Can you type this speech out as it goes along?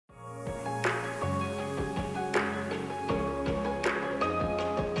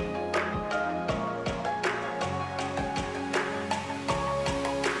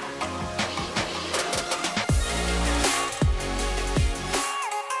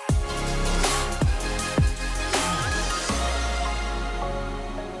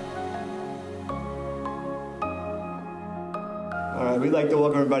We'd like to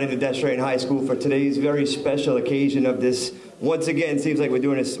welcome everybody to Destrehan High School for today's very special occasion of this. Once again, it seems like we're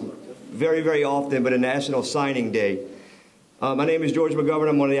doing this very, very often, but a National Signing Day. My name is George McGovern.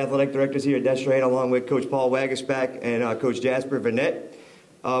 I'm one of the athletic directors here at Destrehan, along with Coach Paul Wagisback and Coach Jasper Vanette.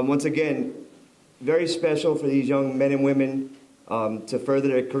 Once again, very special for these young men and women to further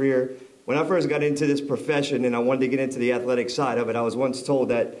their career. When I first got into this profession and I wanted to get into the athletic side of it, I was once told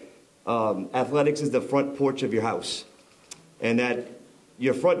that athletics is the front porch of your house, and that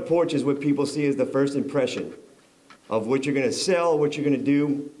your front porch is what people see as the first impression of what you're going to sell, what you're going to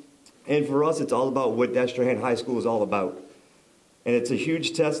do. And for us, it's all about what Destrehan High School is all about. And it's a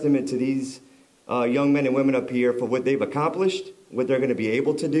huge testament to these young men and women up here for what they've accomplished, what they're going to be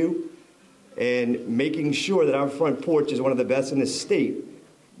able to do, and making sure that our front porch is one of the best in the state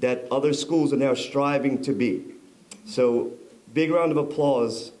that other schools are now striving to be. So big round of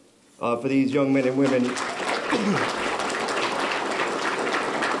applause for these young men and women.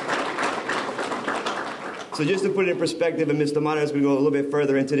 So just to put it in perspective, and Mr. Monitors, we go a little bit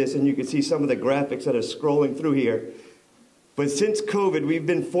further into this, and you can see some of the graphics that are scrolling through here. But since COVID, we've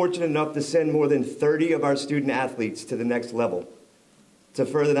been fortunate enough to send more than 30 of our student athletes to the next level to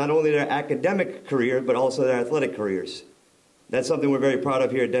further not only their academic career, but also their athletic careers. That's something we're very proud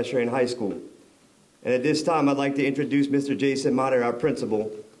of here at Destrehan High School. And at this time, I'd like to introduce Mr. Jason Monitor, our principal,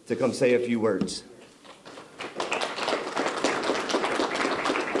 to come say a few words.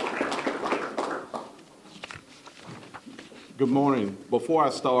 Good morning. Before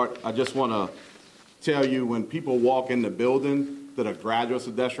I start, I just want to tell you, when people walk in the building that are graduates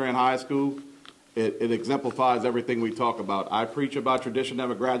of Destrehan High School, it exemplifies everything we talk about. I preach about tradition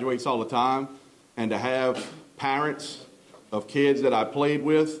never graduates all the time, and to have parents of kids that I played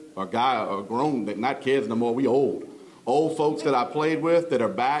with, or grown, not kids no more, we old folks that I played with that are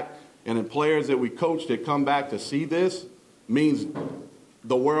back, and then players that we coach that come back to see this, means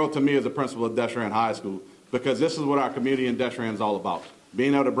the world to me as a principal of Destrehan High School, because this is what our community in Destrehan is all about,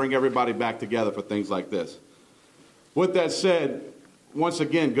 being able to bring everybody back together for things like this. With that said, once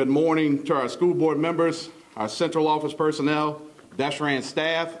again, good morning to our school board members, our central office personnel, Destrehan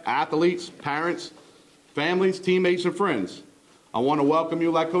staff, athletes, parents, families, teammates, and friends. I want to welcome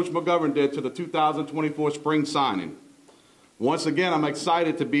you, like Coach McGovern did, to the 2024 spring signing. Once again, I'm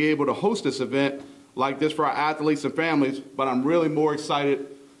excited to be able to host this event like this for our athletes and families, but I'm really more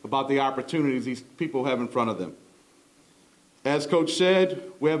excited about the opportunities these people have in front of them. As Coach said,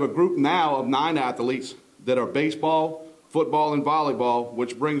 we have a group now of 9 athletes that are baseball, football, and volleyball,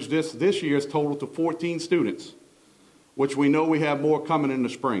 which brings this year's total to 14 students, which we know we have more coming in the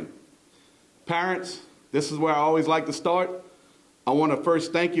spring. Parents, this is where I always like to start. I want to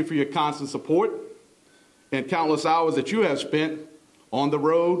first thank you for your constant support and countless hours that you have spent on the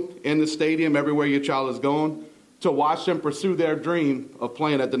road, in the stadium, everywhere your child is going, to watch them pursue their dream of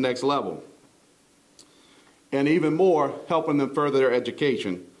playing at the next level. And even more, helping them further their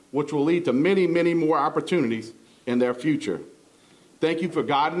education, which will lead to many, many more opportunities in their future. Thank you for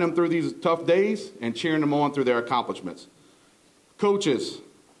guiding them through these tough days and cheering them on through their accomplishments. Coaches,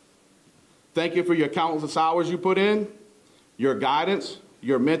 thank you for your countless hours you put in, your guidance,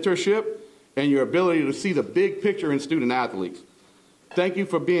 your mentorship, and your ability to see the big picture in student athletes. Thank you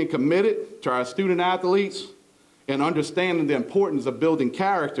for being committed to our student athletes and understanding the importance of building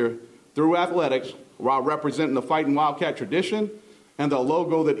character through athletics while representing the Fighting Wildcat tradition and the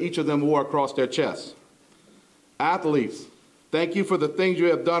logo that each of them wore across their chests. Athletes, thank you for the things you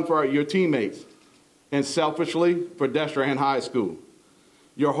have done for your teammates and selfishly for Destrehan High School.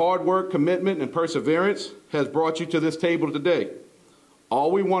 Your hard work, commitment, and perseverance has brought you to this table today.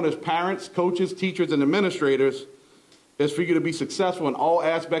 All we want as parents, coaches, teachers, and administrators is for you to be successful in all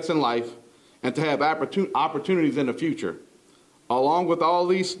aspects in life and to have opportunities in the future. Along with all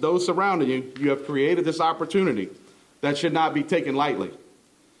those surrounding you, you have created this opportunity that should not be taken lightly.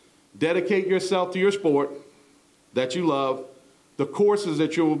 Dedicate yourself to your sport that you love, the courses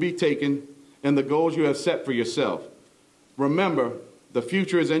that you will be taking, and the goals you have set for yourself. Remember, the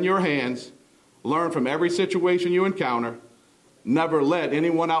future is in your hands. Learn from every situation you encounter. Never let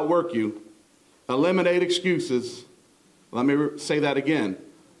anyone outwork you. Eliminate excuses. Let me say that again.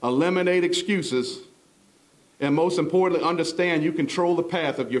 Eliminate excuses. And most importantly, understand you control the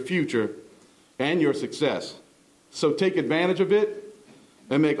path of your future and your success. So take advantage of it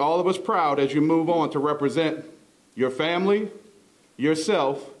and make all of us proud as you move on to represent your family,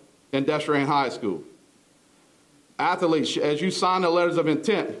 yourself, and Destrehan High School. Athletes, as you sign the letters of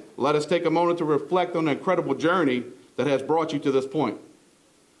intent, let us take a moment to reflect on the incredible journey that has brought you to this point.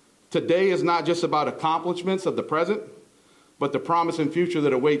 Today is not just about accomplishments of the present, but the promise and future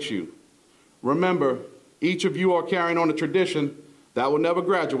that awaits you. Remember, each of you are carrying on a tradition that will never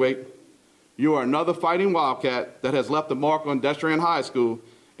graduate. You are another fighting Wildcat that has left a mark on Destrehan High School,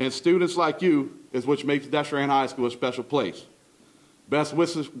 and students like you is what makes Destrehan High School a special place. Best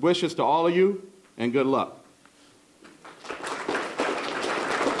wishes to all of you, and good luck.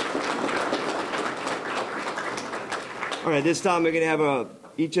 All right, this time we're going to have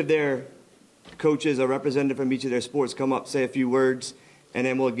each of their coaches, a representative from each of their sports, come up, say a few words, and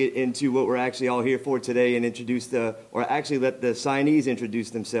then we'll get into what we're actually all here for today and introduce or actually let the signees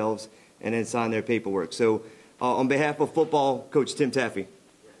introduce themselves and then sign their paperwork. So on behalf of football, Coach Tim Taffy.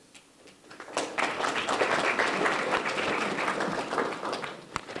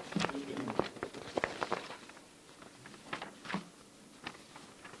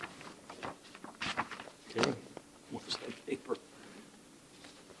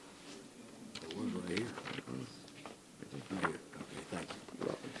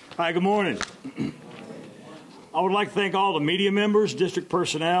 Hi, good morning. I would like to thank all the media members, district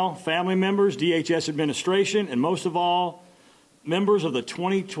personnel, family members, DHS administration, and most of all, members of the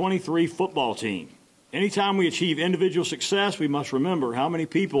 2023 football team. Anytime we achieve individual success, we must remember how many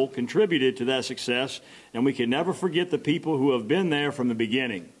people contributed to that success, and we can never forget the people who have been there from the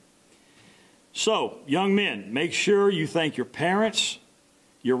beginning. So, young men, make sure you thank your parents,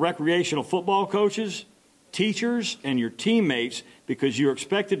 your recreational football coaches, teachers, and your teammates, because you're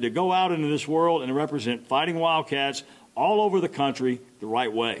expected to go out into this world and represent Fighting Wildcats all over the country the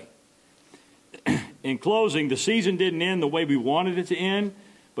right way. In closing, the season didn't end the way we wanted it to end,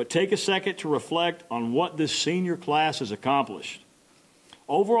 but take a second to reflect on what this senior class has accomplished.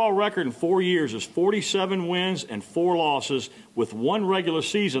 Overall record in 4 years is 47 wins and 4 losses with 1 regular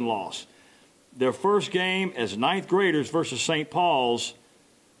season loss. Their first game as 9th graders versus St. Paul's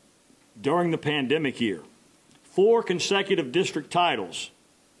during the pandemic year. 4 consecutive district titles.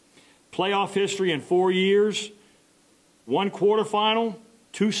 Playoff history in 4 years, 1 quarterfinal,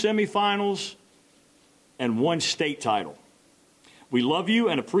 2 semifinals, and 1 state title. We love you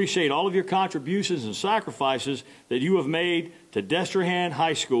and appreciate all of your contributions and sacrifices that you have made to Destrehan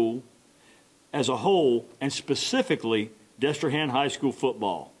High School as a whole, and specifically Destrehan High School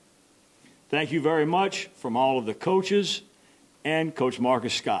football. Thank you very much from all of the coaches and Coach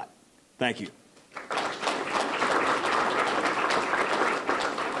Marcus Scott. Thank you.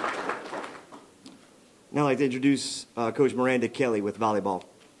 Now I'd like to introduce Coach Miranda Kelly with volleyball.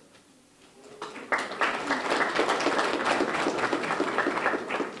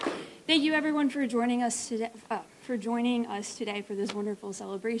 Thank you, everyone, for joining us today for this wonderful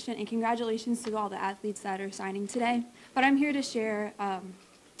celebration, and congratulations to all the athletes that are signing today. But I'm here to share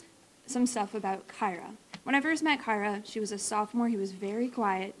some stuff about Kyra. When I first met Kyra, she was a sophomore who was very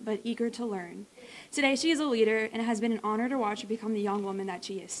quiet but eager to learn. Today, she is a leader, and it has been an honor to watch her become the young woman that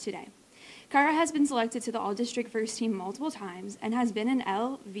she is today. Kyra has been selected to the All-District First Team multiple times and has been an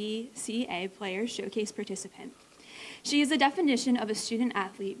LVCA Player Showcase participant. She is the definition of a student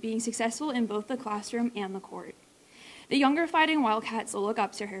athlete, being successful in both the classroom and the court. The younger Fighting Wildcats look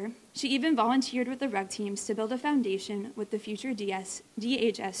up to her. She even volunteered with the rec teams to build a foundation with the future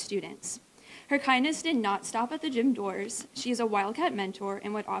DHS students. Her kindness did not stop at the gym doors. She is a Wildcat mentor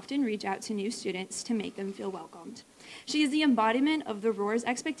and would often reach out to new students to make them feel welcomed. She is the embodiment of the Roar's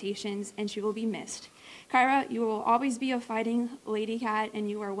expectations, and she will be missed. Kyra, you will always be a fighting lady cat, and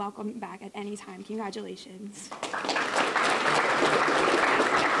you are welcome back at any time. Congratulations.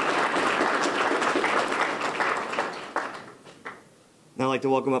 Now I'd like to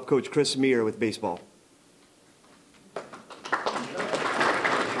welcome up Coach Chris Meir with baseball.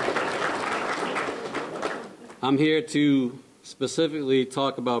 I'm here to specifically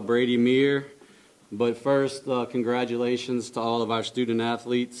talk about Brady Meir, but first, congratulations to all of our student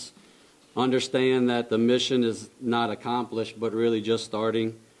athletes. Understand that the mission is not accomplished, but really just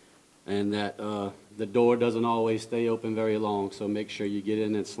starting, and that the door doesn't always stay open very long, so make sure you get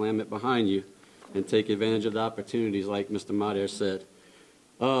in and slam it behind you and take advantage of the opportunities like Mr. Mader said.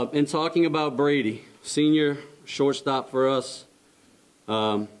 In talking about Brady, senior shortstop for us,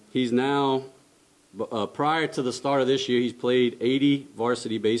 he's now, prior to the start of this year, he's played 80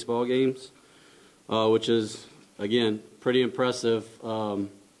 varsity baseball games, which is, again, pretty impressive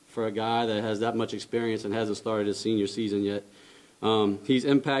for a guy that has that much experience and hasn't started his senior season yet. He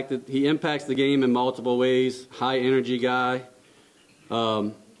impacts the game in multiple ways, high energy guy,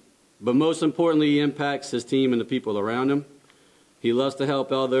 but most importantly, he impacts his team and the people around him. He loves to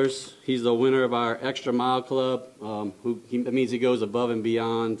help others. He's the winner of our Extra Mile Club. That means he goes above and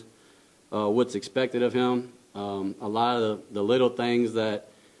beyond what's expected of him. A lot of the little things that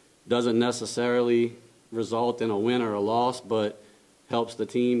doesn't necessarily result in a win or a loss, but helps the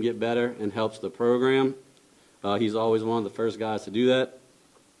team get better and helps the program. He's always one of the first guys to do that.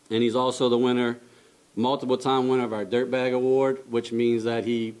 And he's also the winner, multiple-time winner of our Dirtbag Award, which means that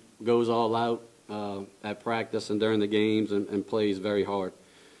he goes all out at practice and during the games and plays very hard.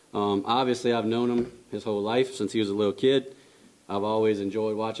 Obviously, I've known him his whole life since he was a little kid. I've always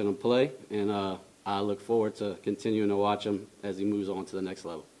enjoyed watching him play, and I look forward to continuing to watch him as he moves on to the next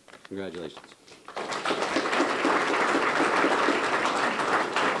level. Congratulations.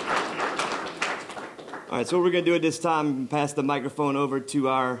 All right, so what we're going to do at this time, pass the microphone over to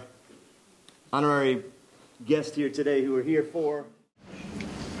our honorary guest here today who are here for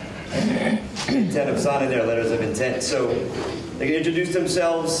intent of signing their letters of intent. So they can introduce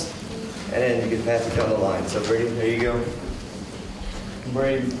themselves, and then you can pass it down the line. So Brady, there you go.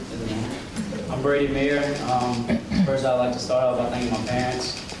 I'm Brady Meir. First, I'd like to start off by thanking my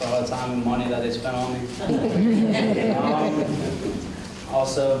parents for all the time and money that they spent on me.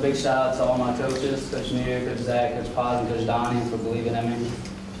 Also, a big shout out to all my coaches, Coach Meir, Coach Zach, Coach Paz, and Coach Donnie for believing in me.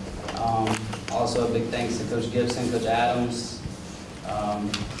 Also, a big thanks to Coach Gibson, Coach Adams,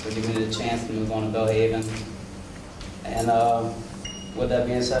 for giving me the chance to move on to Belhaven. And with that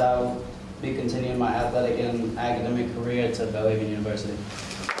being said, I will be continuing my athletic and academic career to Belhaven University.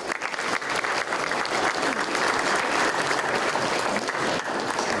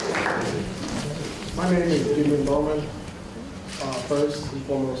 My name is Jimmy Bowman. First and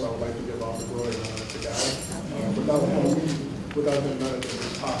foremost, I would like to give all the glory and honor to God. Without him, none of this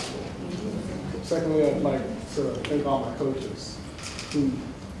is possible. Secondly, I'd like to thank all my coaches who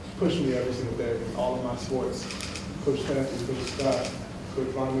push me every single day in all of my sports. Coach Panthers, Coach Scott, Coach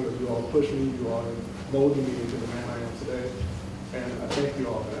Von, you all push me, you all molded me into the man I am today, and I thank you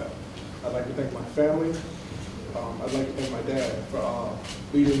all for that. I'd like to thank my family. I'd like to thank my dad for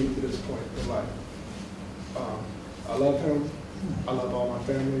leading me to this point in life. I love him. I love all my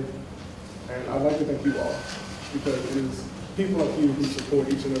family, and I'd like to thank you all, because it is people like you who support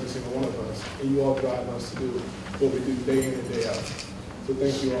each and every single one of us, and you all drive us to do what we do day in and day out. So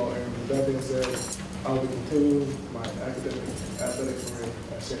thank you all, and with that being said, I will be continuing my academic athletic career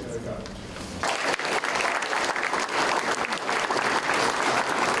at St. Mary College.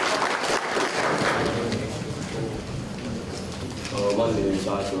 My name is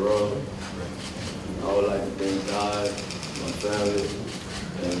Joshua. I would like to thank God, my family,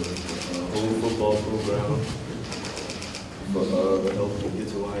 and the whole football program for helping me get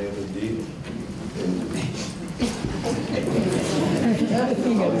to where I am today.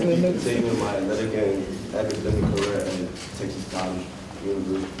 I will be continuing my athletic and academic career at Texas College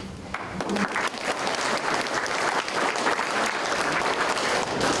University.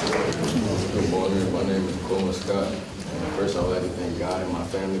 Good morning. My name is Coleman Scott. First, I would like to thank God and my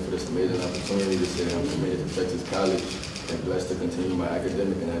family for this amazing opportunity to say I'm committed to Texas College and blessed to continue my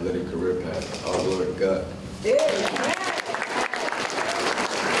academic and athletic career path. All glory to God.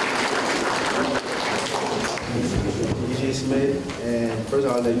 Smith, and first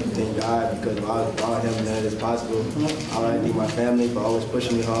of all, I'd like to thank God, because without him, none of this possible. I would like to thank my family for always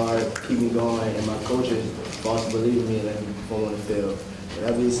pushing me hard, keep me going, and my coaches for also believing me and letting me perform on the field. With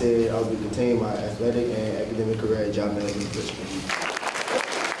that being said, I will be continuing my athletic and academic career at John Melvin University.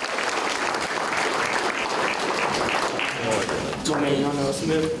 My name is Hahnville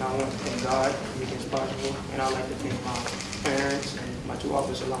Smith, and I want to thank God for making this possible, and I'd like to thank my parents and my two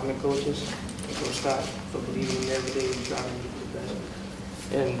offensive lineman coaches, Coach Scott, for believing in me every day and driving me to the best.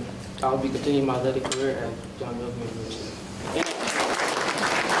 And I'll be continuing my athletic career at John Melvin University.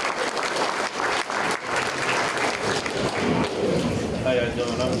 How y'all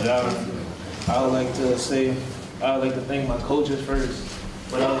doing? I'm John. I would like to thank my coaches first.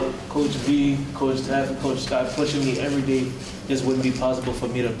 Without Coach Reid, Coach Taff, and Coach Scott pushing me every day, this wouldn't be possible for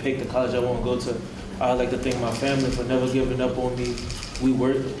me to pick the college I want to go to. I would like to thank my family for never giving up on me. We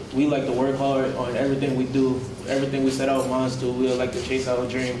like to work hard on everything we do, everything we set our minds to. We like to chase our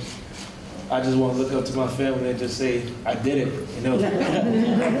dreams. I just want to look up to my family and just say, I did it, you know. I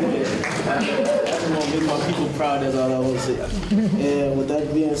just want to make my people proud, that's all I want to say. And with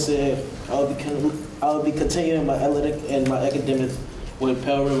that being said, I'll be continuing my athletic and my academics with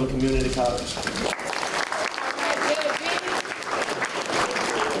Pell River Community College.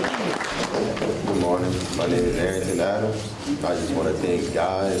 Good morning. My name is Arrington Adams. I just want to thank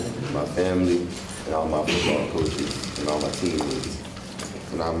God, my family, and all my football coaches and all my teammates.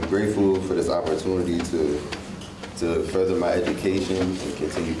 And I'm grateful for this opportunity to further my education and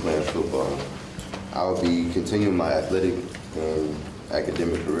continue playing football. I'll be continuing my athletic and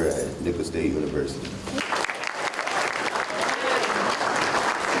academic career at Nicholls State University.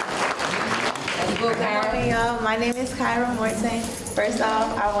 Good morning, y'all. My name is Kyra Morton. First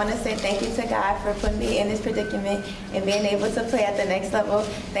off, I want to say thank you to God for putting me in this predicament and being able to play at the next level.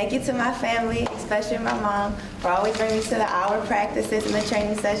 Thank you to my family, especially my mom, for always bringing me to the hour practices and the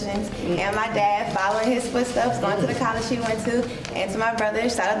training sessions, and my dad following his footsteps, going to the college he went to, and to my brother,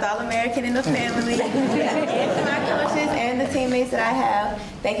 shout out to All-American in the family, and to my coaches and the teammates that I have.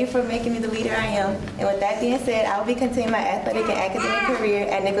 Thank you for making me the leader I am. And with that being said, I will be continuing my athletic and academic career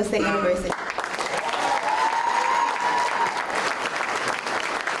at Nicholls State University.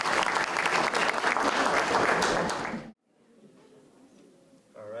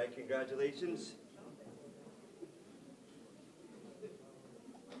 Congratulations.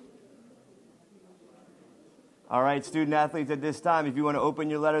 All right, student athletes, at this time, if you want to open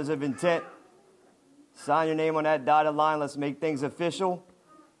your letters of intent, sign your name on that dotted line. Let's make things official.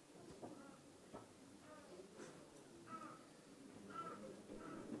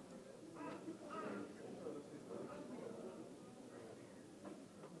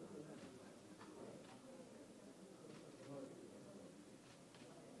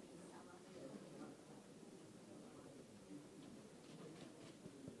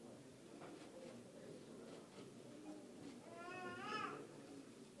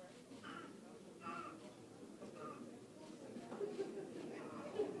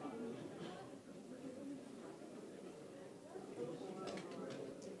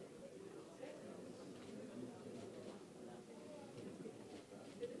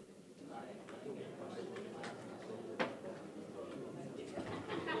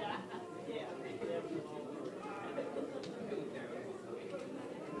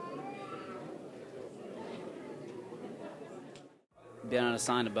 Being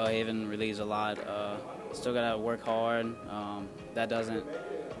assigned to Belhaven relieves a lot. Still gotta work hard. That doesn't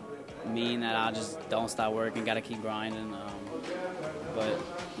mean that I just don't stop working. Gotta keep grinding. But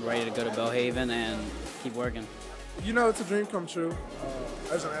I'm ready to go to Belhaven and keep working. You know, it's a dream come true.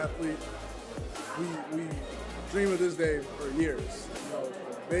 As an athlete, we dream of this day for years. You know,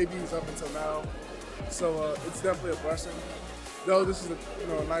 babies up until now. So it's definitely a blessing. Though this is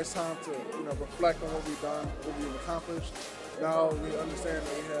a nice time to reflect on what we've done, what we've accomplished. Now we understand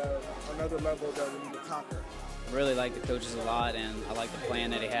that we have another level that we need to conquer. I really like the coaches a lot, and I like the plan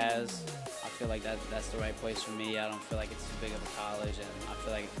that he has. I feel like that's the right place for me. I don't feel like it's too big of a college, and I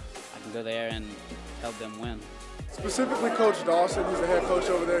feel like I can go there and help them win. Specifically Coach Dawson, he's the head coach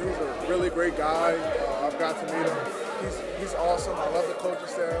over there. He's a really great guy. I've got to meet him. He's awesome. I love the coaching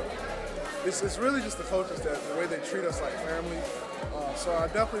staff. It's really just the coaching staff, the way they treat us like family. So I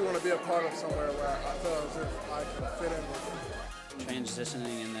definitely want to be a part of somewhere where I feel as if I can fit in with them.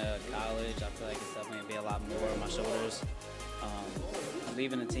 Transitioning into college, I feel like it's definitely going to be a lot more on my shoulders.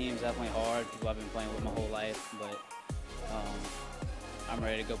 Leaving the team is definitely hard. People I've been playing with my whole life, but I'm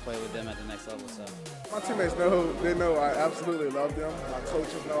ready to go play with them at the next level. So my teammates know, they know I absolutely love them. My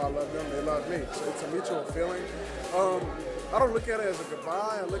coaches know I love them. They love me. So it's a mutual feeling. I don't look at it as a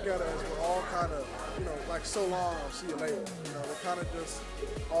goodbye. I look at it as we're all kind of, like so long, I'll see you later. We're kind of just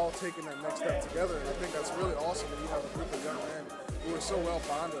all taking that next step together. And I think that's really awesome when you have a group of young men who are so well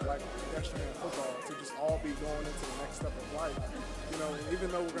bonded, like Destrehan football, to just all be going into the next step of life. Even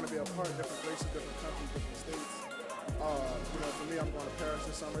though we're going to be apart in different places, different countries, different states. For me, I'm going to Paris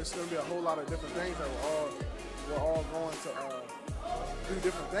this summer. It's going to be a whole lot of different things that we're all going to do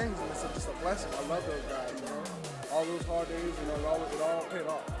different things, and it's just a blessing. I love those guys. All those hard days, it all paid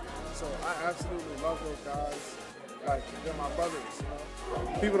off. So I absolutely love those guys. Like, they're my brothers.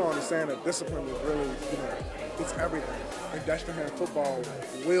 People don't understand that discipline is really, it's everything. And Destrehan football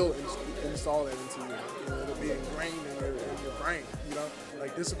will install that into you. It'll be ingrained in your brain.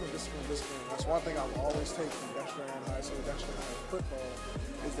 Like discipline. That's one thing I will always take from Destrehan High School, Destrehan football,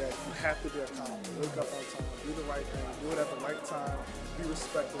 is that you have to be accountable. Wake up on time, do the right thing, do it at the right time, be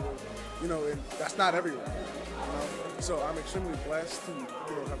respectful. And that's not everywhere. So I'm extremely blessed to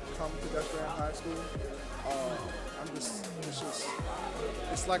have come to Destrehan High School.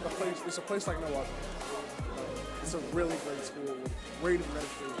 It's like a place. It's a place like no other. It's a really great school with great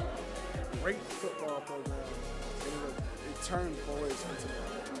administration, great football program, and it turned boys into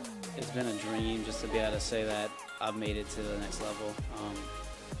men. it's been a dream just to be able to say that I've made it to the next level.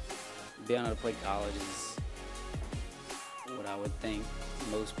 Being able to play college is what I would think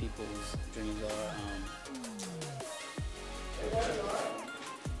most people's dreams are.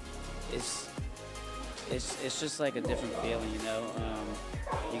 It's just like a different feeling,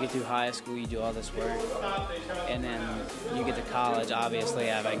 you get through high school, you do all this work, and then you get to college.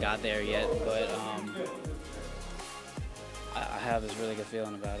 Obviously, I haven't got there yet, but I have this really good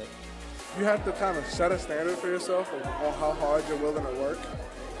feeling about it. You have to kind of set a standard for yourself on how hard you're willing to work,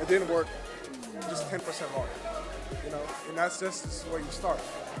 and then work just 10% harder. you know, and that's just where you start.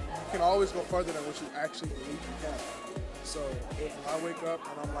 You can always go further than what you actually believe you can. So if I wake up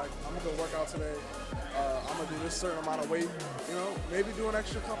and I'm like, I'm gonna go work out today, I'm gonna do this certain amount of weight, you know, maybe do an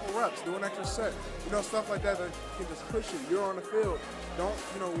extra couple reps, do an extra set, you know, stuff like that that can just push you. You're on the field, don't,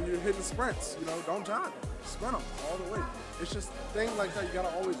 you know, when you're hitting sprints, you know, don't jog them, sprint them all the way. It's just things like that you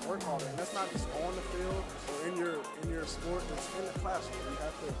gotta always work harder, and that's not just on the field or in your sport. It's in the classroom.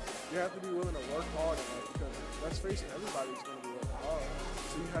 You have to be willing to work hard at that, because let's face it, everybody's gonna be working hard.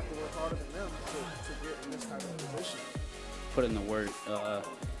 So you have to work harder than them to get in this type of position. Put in the work.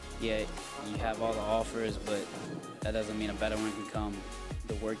 Yeah, you have all the offers, but that doesn't mean a better one can come.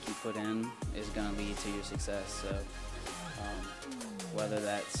 The work you put in is going to lead to your success. So whether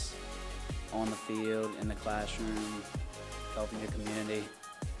that's on the field, in the classroom, helping your community,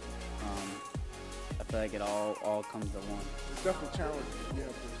 I feel like it all comes to one. It's definitely challenging. You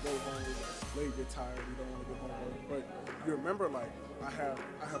have to go home late, get tired, you don't want to go home. But you remember, like, I have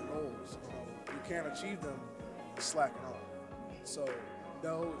goals. You can't achieve them slacking off. So,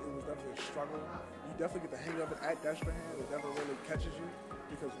 no, it was definitely a struggle. You definitely get the hang of it at Destrehan. It never really catches you,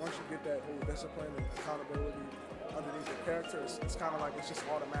 because once you get that whole discipline and accountability underneath your character, it's kind of like it's just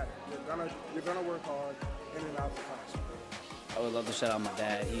automatic. You're gonna work hard in and out of the classroom. I would love to shout out my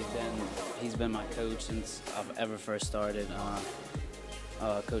dad. He's been my coach since I've ever first started.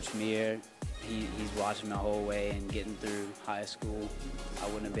 Coach Mir, he's watching my whole way and getting through high school. I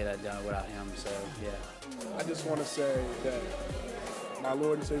wouldn't have been able to done it without him. So yeah. I just want to say that my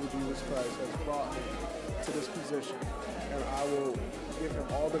Lord and Savior Jesus Christ has brought me to this position, and I will give him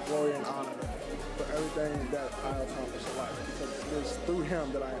all the glory and honor for everything that I accomplished in life, because it is through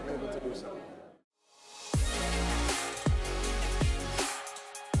him that I am able to do so.